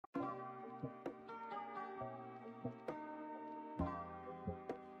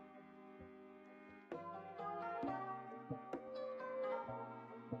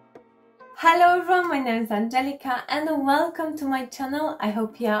Hello everyone, my name is Angelica and welcome to my channel. I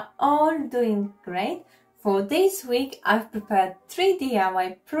hope you are all doing great. For this week I've prepared 3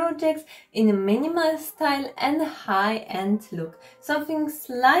 DIY projects in a minimalist style and high-end look. Something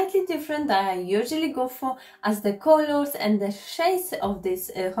slightly different that I usually go for, as the colors and the shades of this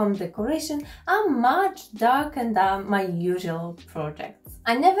home decoration are much darker than my usual projects.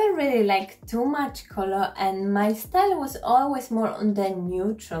 I never really liked too much color and my style was always more on the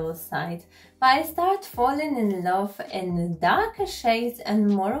neutral side. But I started falling in love in darker shades and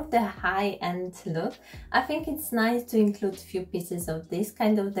more of the high-end look. I think it's nice to include few pieces of this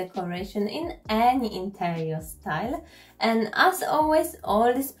kind of decoration in any interior style. And as always,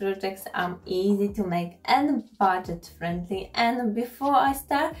 all these projects are easy to make and budget friendly. And before I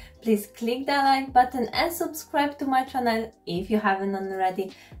start, please click the like button and subscribe to my channel if you haven't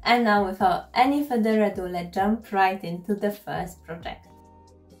already. And now without any further ado, let's jump right into the first project.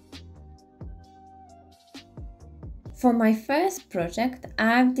 For my first project,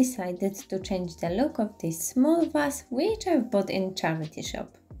 I've decided to change the look of this small vase which I bought in charity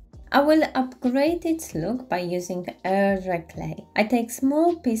shop. I will upgrade its look by using dry clay. I take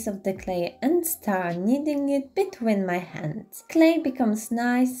small piece of the clay and start kneading it between my hands. Clay becomes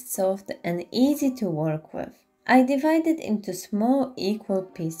nice, soft and easy to work with. I divide it into small equal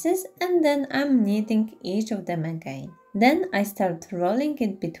pieces and then I'm kneading each of them again. Then I start rolling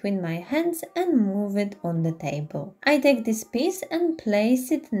it between my hands and move it on the table. I take this piece and place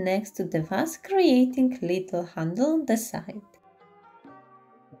it next to the vase, creating little handle on the side.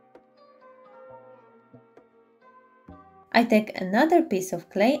 I take another piece of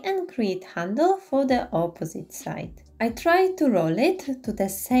clay and create handle for the opposite side. I try to roll it to the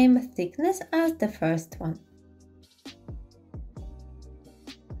same thickness as the first one.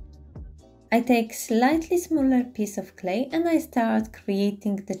 I take slightly smaller piece of clay and I start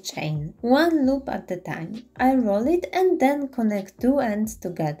creating the chain, one loop at a time. I roll it and then connect two ends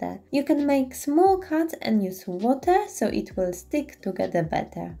together. You can make small cuts and use water so it will stick together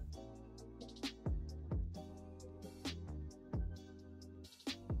better.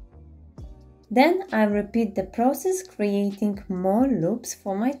 Then I repeat the process, creating more loops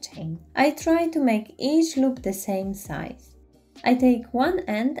for my chain. I try to make each loop the same size. I take one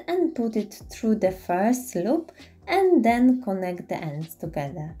end and put it through the first loop and then connect the ends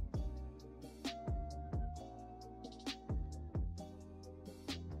together.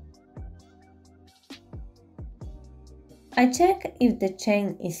 I check if the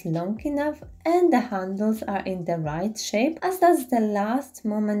chain is long enough and the handles are in the right shape, as that's the last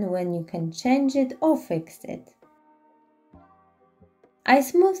moment when you can change it or fix it. I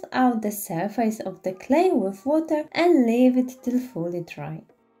smooth out the surface of the clay with water and leave it till fully dry.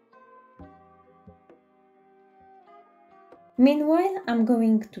 Meanwhile, I'm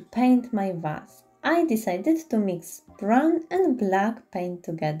going to paint my vase. I decided to mix brown and black paint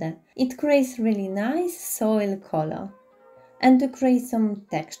together. It creates really nice soil color. And to create some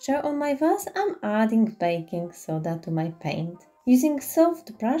texture on my vase, I'm adding baking soda to my paint. Using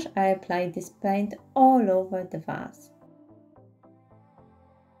soft brush, I apply this paint all over the vase.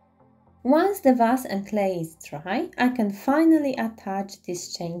 Once the vase and clay is dry, I can finally attach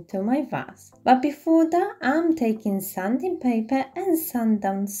this chain to my vase. But before that, I'm taking sanding paper and sand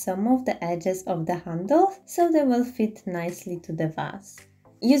down some of the edges of the handles so they will fit nicely to the vase.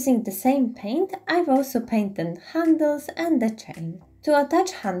 Using the same paint, I've also painted handles and the chain. To attach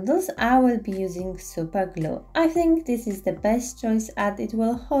handles, I will be using super glue. I think this is the best choice as it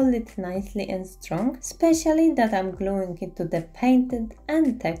will hold it nicely and strong, especially that I'm gluing it to the painted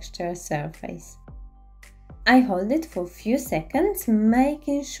and textured surface. I hold it for a few seconds,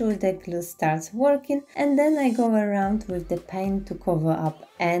 making sure the glue starts working, and then I go around with the paint to cover up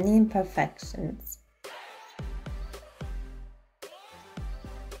any imperfections.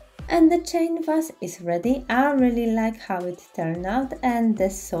 And the chain vase is ready. I really like how it turned out and the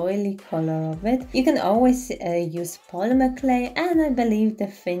soily color of it. You can always use polymer clay and I believe the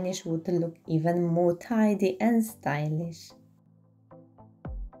finish would look even more tidy and stylish.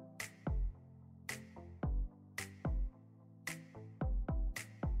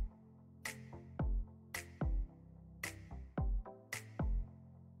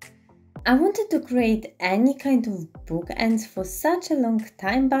 I wanted to create any kind of bookends for such a long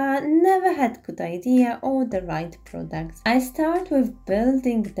time, but never had good idea or the right products. I start with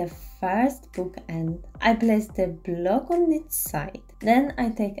building the first bookend. I place the block on its side. Then I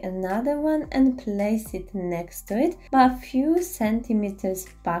take another one and place it next to it, but a few centimeters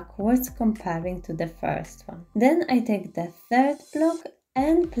backwards comparing to the first one. Then I take the third block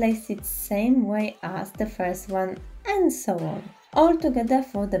and place it same way as the first one, and so on. Altogether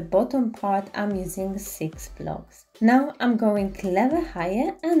for the bottom part I'm using 6 blocks. Now I'm going level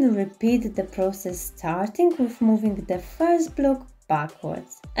higher and repeat the process, starting with moving the first block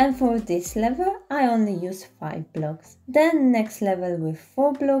backwards. And for this level I only use 5 blocks. Then next level with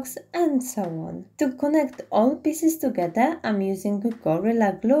 4 blocks and so on. To connect all pieces together I'm using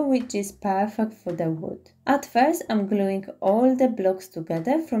Gorilla Glue, which is perfect for the wood. At first I'm gluing all the blocks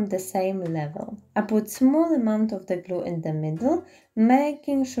together from the same level. I put small amount of the glue in the middle,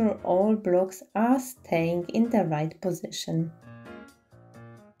 making sure all blocks are staying in the right position.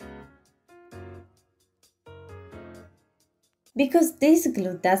 Because this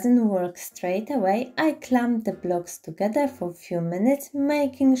glue doesn't work straight away, I clamp the blocks together for a few minutes,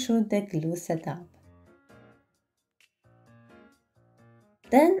 making sure the glue set up.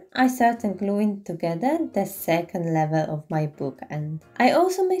 Then I start gluing together the second level of my bookend. I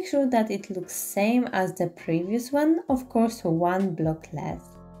also make sure that it looks same as the previous one, of course 1 block less.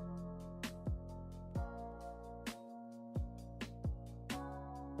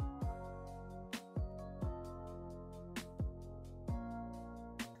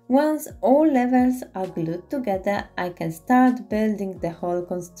 Once all levels are glued together, I can start building the whole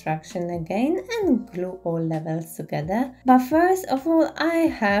construction again and glue all levels together. But first of all,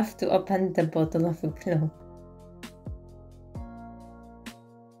 I have to open the bottle of glue.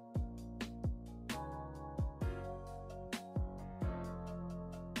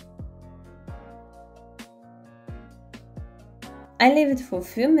 I leave it for a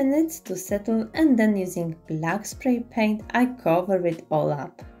few minutes to settle and then using black spray paint I cover it all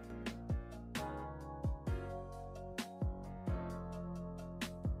up.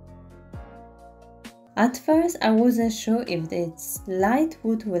 At first I wasn't sure if this light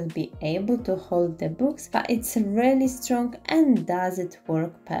wood will be able to hold the books, but it's really strong and does it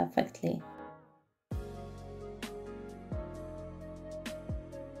work perfectly.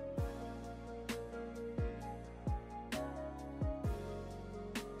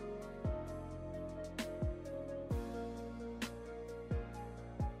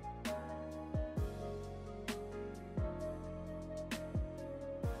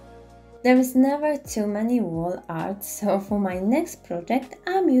 There is never too many wall art, so for my next project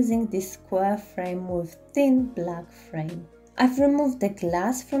I'm using this square frame with thin black frame. I've removed the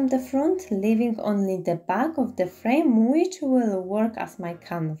glass from the front, leaving only the back of the frame, which will work as my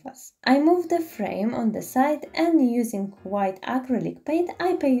canvas. I moved the frame on the side and using white acrylic paint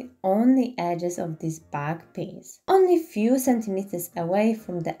I paint only edges of this back piece, only few centimeters away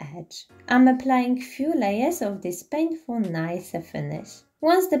from the edge. I'm applying few layers of this paint for nicer finish.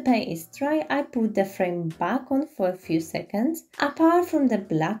 Once the paint is dry, I put the frame back on for a few seconds. Apart from the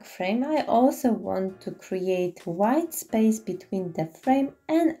black frame, I also want to create white space between the frame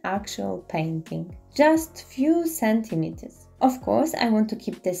and actual painting, just few centimeters. Of course, I want to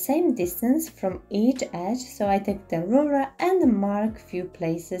keep the same distance from each edge, so I take the ruler and mark few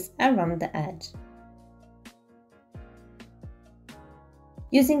places around the edge.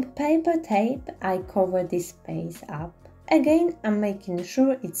 Using paper tape, I cover this space up. Again, I'm making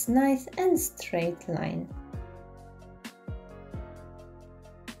sure it's nice and straight line.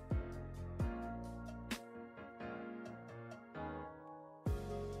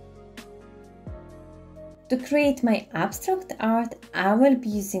 To create my abstract art, I will be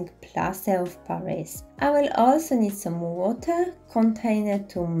using Plaster of Paris. I will also need some water, container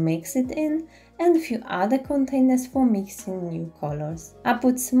to mix it in, and a few other containers for mixing new colors. I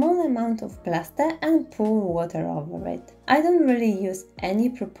put small amount of plaster and pour water over it. I don't really use any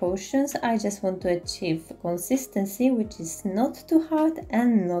proportions, I just want to achieve consistency which is not too hard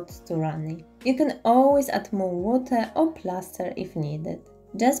and not too runny. You can always add more water or plaster if needed.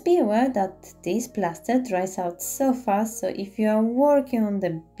 Just be aware that this plaster dries out so fast, so if you are working on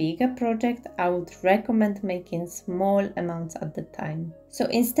the bigger project, I would recommend making small amounts at the time. So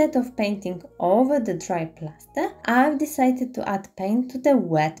instead of painting over the dry plaster, I've decided to add paint to the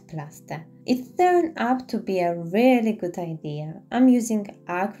wet plaster. It turned out to be a really good idea. I'm using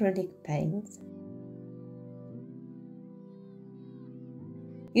acrylic paints.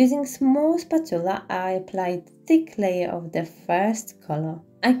 Using small spatula, I applied thick layer of the first color.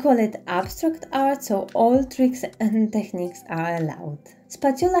 I call it abstract art, so all tricks and techniques are allowed.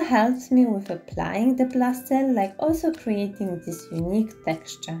 Spatula helps me with applying the plaster, like also creating this unique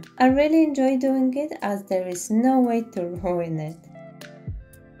texture. I really enjoy doing it as there is no way to ruin it.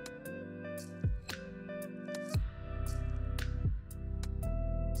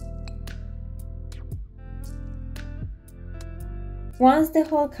 Once the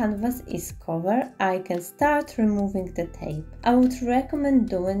whole canvas is covered, I can start removing the tape. I would recommend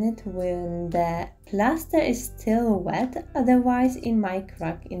doing it when the plaster is still wet, otherwise it might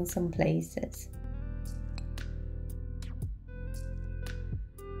crack in some places.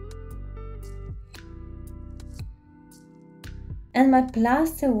 And my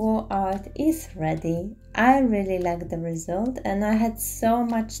plaster wall art is ready. I really like the result and I had so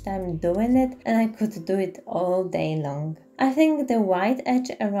much time doing it and I could do it all day long. I think the white edge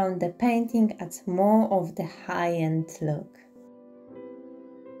around the painting adds more of the high-end look.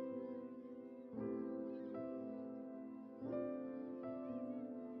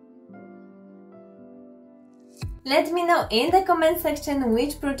 Let me know in the comment section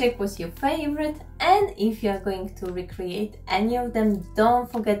which project was your favorite, and if you are going to recreate any of them, don't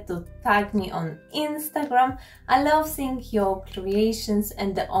forget to tag me on Instagram. I love seeing your creations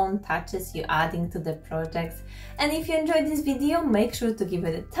and the own touches you're adding to the projects. And if you enjoyed this video, make sure to give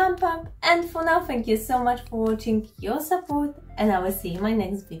it a thumb up. And for now, thank you so much for watching, your support, and I will see you in my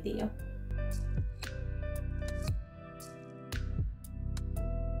next video.